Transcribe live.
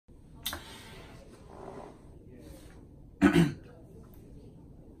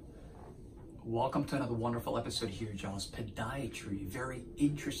Welcome to another wonderful episode here, Jaws Podiatry. Very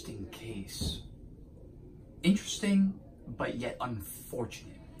interesting case. Interesting, but yet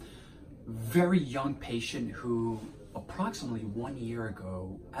unfortunate. Very young patient who approximately 1 year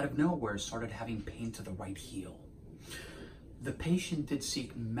ago, out of nowhere, started having pain to the right heel. The patient did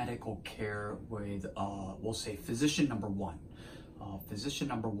seek medical care with, we'll say, physician number one. Physician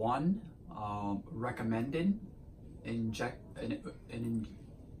number one recommended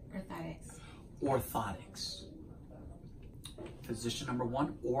orthotics. Physician number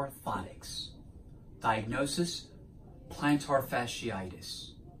one, orthotics. Diagnosis, plantar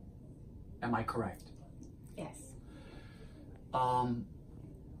fasciitis. Am I correct? Yes.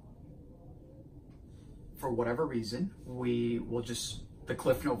 For whatever reason, we will just, the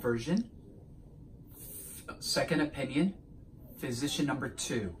Cliff Note version, second opinion, physician number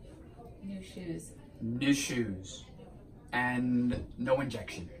two. New shoes. New shoes. And no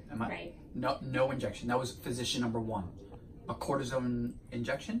injection. Am I? Right. No injection. That was physician number one. A cortisone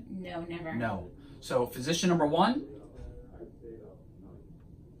injection? No, never. No. So physician number one?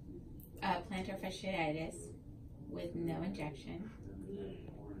 Plantar fasciitis with no injection.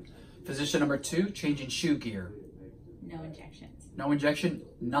 Physician number two, changing shoe gear. No injections. No injection,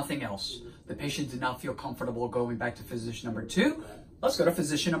 nothing else. The patient did not feel comfortable going back to physician number two. Let's go to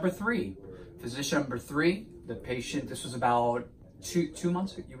physician number three. Physician number three, the patient, this was about two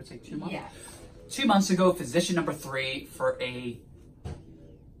months, you would say 2 months? Yeah. 2 months ago, physician number three for a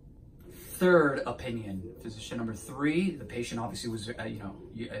third opinion. Physician number three, the patient obviously was,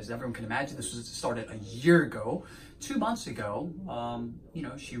 as everyone can imagine, this was started a year ago. 2 months ago,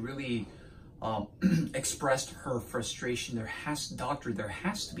 she really expressed her frustration. Doctor, there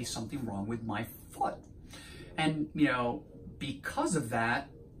has to be something wrong with my foot. And, because of that,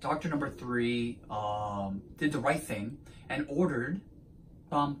 doctor number three did the right thing and ordered,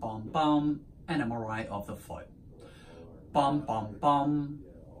 an MRI of the foot.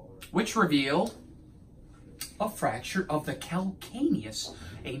 Which revealed a fracture of the calcaneus,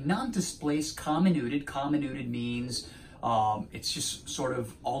 a non-displaced comminuted. Comminuted means it's just sort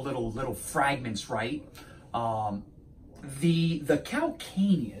of all little fragments, right? The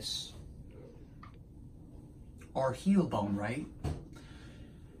calcaneus, our heel bone, right?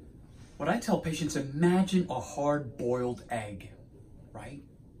 What I tell patients, imagine a hard-boiled egg, right?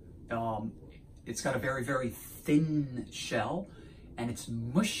 It's got a very, very thin shell, and it's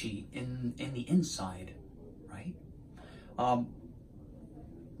mushy in the inside, right?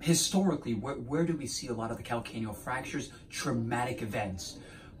 Historically, where do we see a lot of the calcaneal fractures? Traumatic events.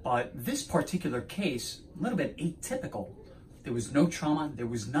 But this particular case, a little bit atypical. There was no trauma, there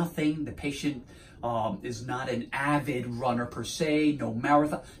was nothing. The patient is not an avid runner per se, no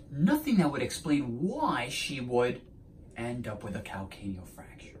marathon, nothing that would explain why she would end up with a calcaneal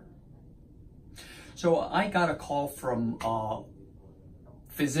fracture. So I got a call from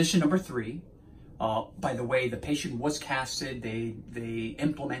physician number three. By the way, the patient was casted. They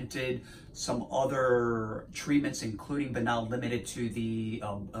implemented some other treatments, including but not limited to the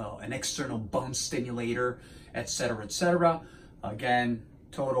an external bone stimulator, etc., etc. Again,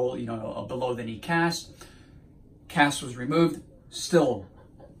 total, a below the knee cast. Cast was removed, still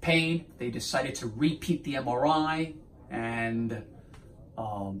pain. They decided to repeat the MRI, and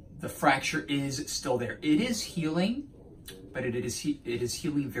the fracture is still there. It is healing, but it is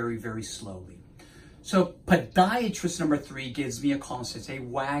healing very, very slowly. So podiatrist number three gives me a call and says, "Hey,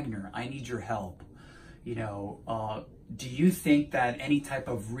 Wagner, I need your help. Do you think that any type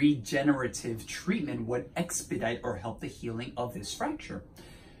of regenerative treatment would expedite or help the healing of this fracture?"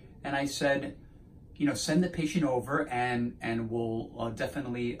 And I said, send the patient over and we'll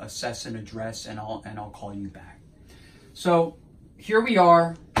definitely assess and address, and I'll call you back. So here we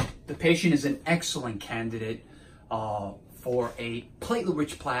are. The patient is an excellent candidate for a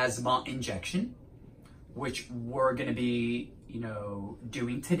platelet-rich plasma injection, which we're going to be,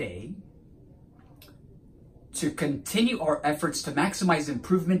 doing today, to continue our efforts to maximize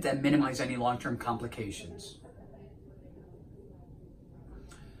improvement and minimize any long-term complications.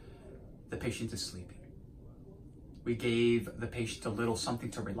 The patient is sleeping. We gave the patient a little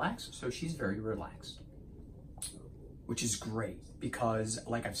something to relax, so she's very relaxed, which is great because,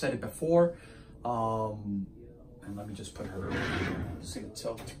 like I've said it before, and let me just put her,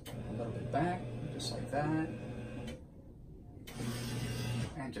 tilt a little bit back, just like that,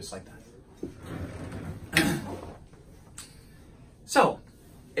 and just like that.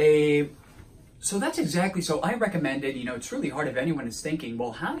 So that's exactly, so I recommended, it's really hard if anyone is thinking,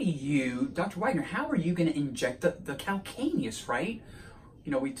 well, how do you, Dr. Wagner, how are you going to inject the calcaneus, right?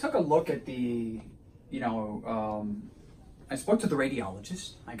 We took a look at the, I spoke to the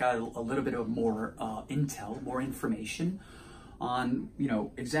radiologist. I got a little bit of more intel, more information on, you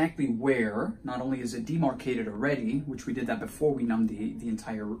know, exactly where. Not only is it demarcated already, which we did that before we numbed the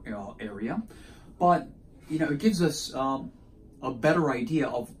entire area, but, you know, it gives us a better idea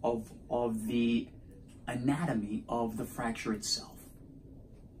of the anatomy of the fracture itself.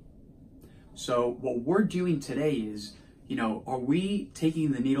 So what we're doing today is, you know, are we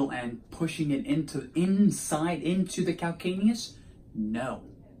taking the needle and pushing it inside into the calcaneus? No.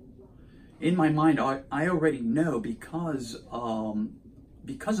 In my mind, I already know because of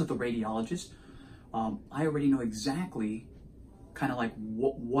the radiologist. I already know exactly kind of like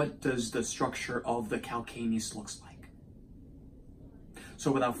what does the structure of the calcaneus looks like.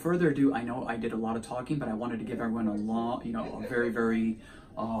 So without further ado, I know I did a lot of talking, but I wanted to give everyone a very, very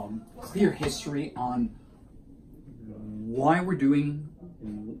clear history on why we're doing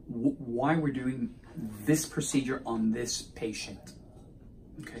this procedure on this patient.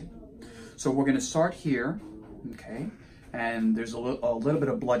 Okay, so we're going to start here. Okay, and there's a little bit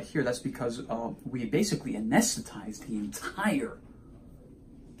of blood here. That's because we basically anesthetized the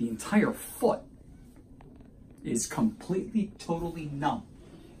entire foot is completely, totally numb.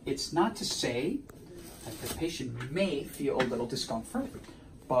 It's not to say that the patient may feel a little discomfort,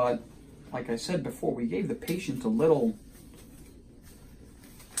 but like I said before, we gave the patient a little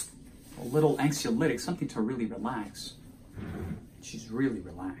anxiolytic, something to really relax. She's really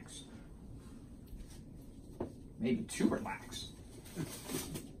relaxed. Maybe too relaxed.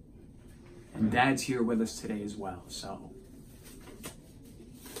 And Dad's here with us today as well, so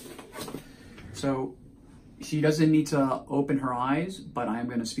she doesn't need to open her eyes, but I'm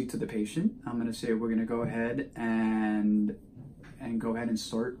going to speak to the patient. I'm going to say we're going to go ahead and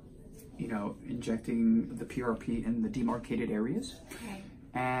start, you know, injecting the PRP in the demarcated areas. Okay.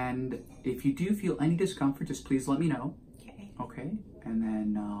 And if you do feel any discomfort, just please let me know. Okay. Okay. And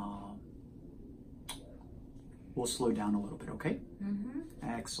then we'll slow down a little bit. Okay. Mm-hmm.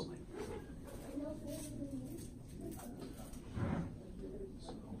 Excellent.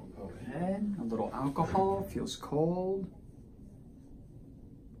 So we'll go ahead. A little alcohol. Feels cold.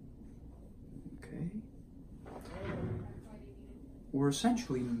 Okay. We're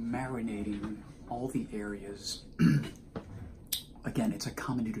essentially marinating all the areas. Again, it's a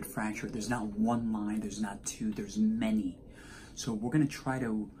comminuted fracture. There's not one line, there's not two, there's many. So we're gonna try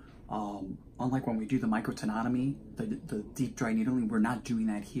to, unlike when we do the microtenotomy, the deep dry needling, we're not doing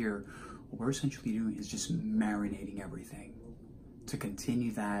that here. What we're essentially doing is just marinating everything to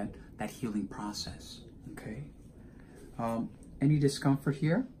continue that healing process, okay? Any discomfort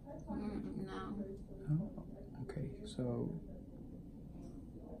here? No. No? Okay, so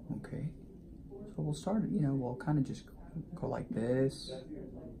we'll start, you know, we'll kind of just go like this.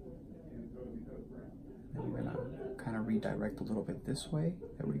 Then we're gonna kind of redirect a little bit this way.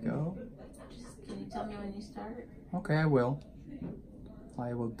 There we go. Can you tell me when you start? Okay, I will.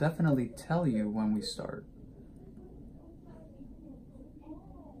 I will definitely tell you when we start.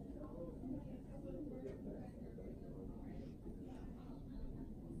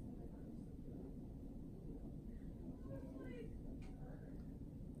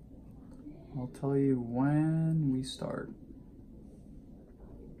 I'll tell you when we start.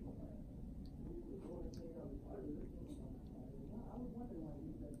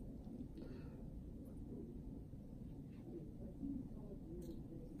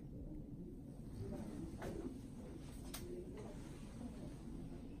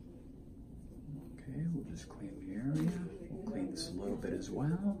 Okay, we'll just clean the area. We'll clean this a little bit as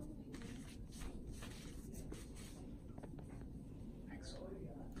well.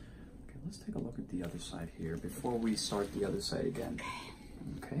 Let's take a look at the other side here before we start the other side again.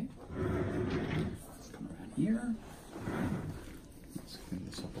 Okay. Let's come around here. Let's clean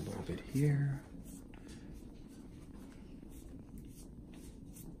this up a little bit here.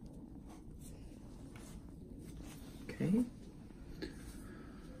 Okay.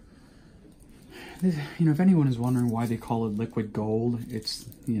 This, you know, if anyone is wondering why they call it liquid gold, it's,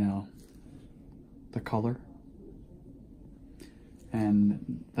 you know, the color.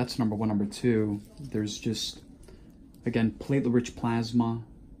 And that's number one. Number two, there's just, again, platelet-rich plasma.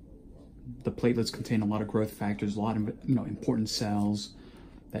 The platelets contain a lot of growth factors, a lot of, you know, important cells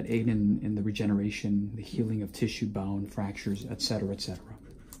that aid in the regeneration, the healing of tissue, bone, fractures, etc., etc.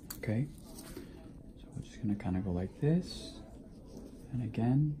 Okay? So we're just going to kind of go like this. And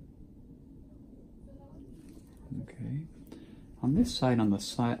again. Okay. On this side, on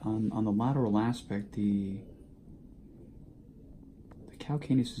the lateral aspect, the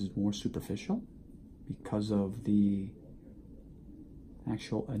calcaneus is more superficial because of the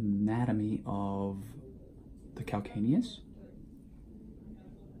actual anatomy of the calcaneus.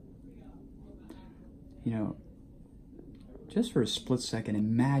 You know, just for a split second,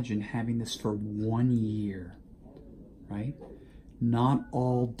 imagine having this for 1 year, right? Not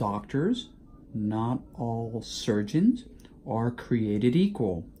all doctors, not all surgeons are created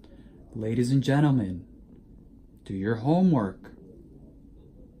equal. Ladies and gentlemen, do your homework.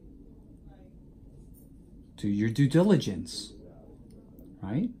 Do your due diligence,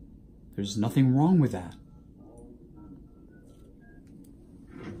 right? There's nothing wrong with that.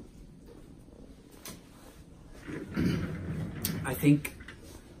 I think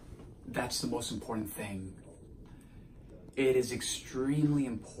that's the most important thing. It is extremely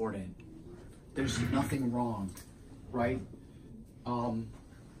important. There's nothing wrong, right?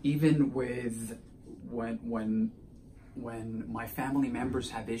 Even with when my family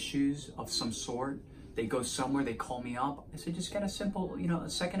members have issues of some sort, they go somewhere, they call me up. I say, just get a simple, a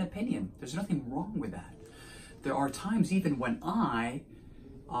second opinion. There's nothing wrong with that. There are times even when I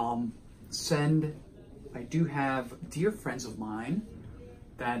I do have dear friends of mine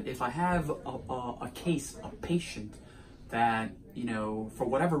that if I have a case, a patient that, for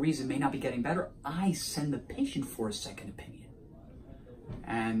whatever reason may not be getting better, I send the patient for a second opinion.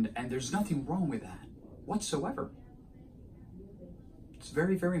 And there's nothing wrong with that whatsoever. It's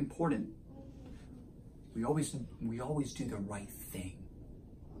very, very important. We always do the right thing,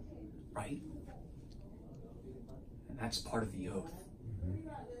 right? And that's part of the oath.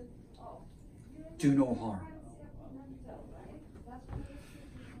 Do no harm.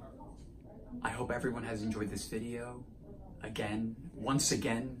 I hope everyone has enjoyed this video. Once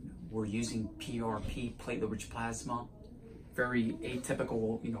again, we're using PRP, platelet-rich plasma. Very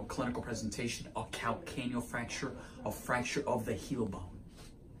atypical, clinical presentation, a calcaneal fracture, a fracture of the heel bone.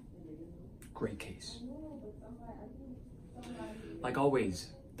 Great case. Like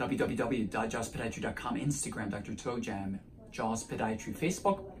always, www.jawspodiatry.com, Instagram, Dr. Tojam, Jaws Podiatry,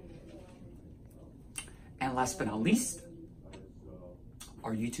 Facebook. And last but not least,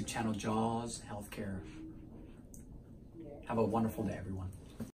 our YouTube channel, Jaws Healthcare. Have a wonderful day, everyone.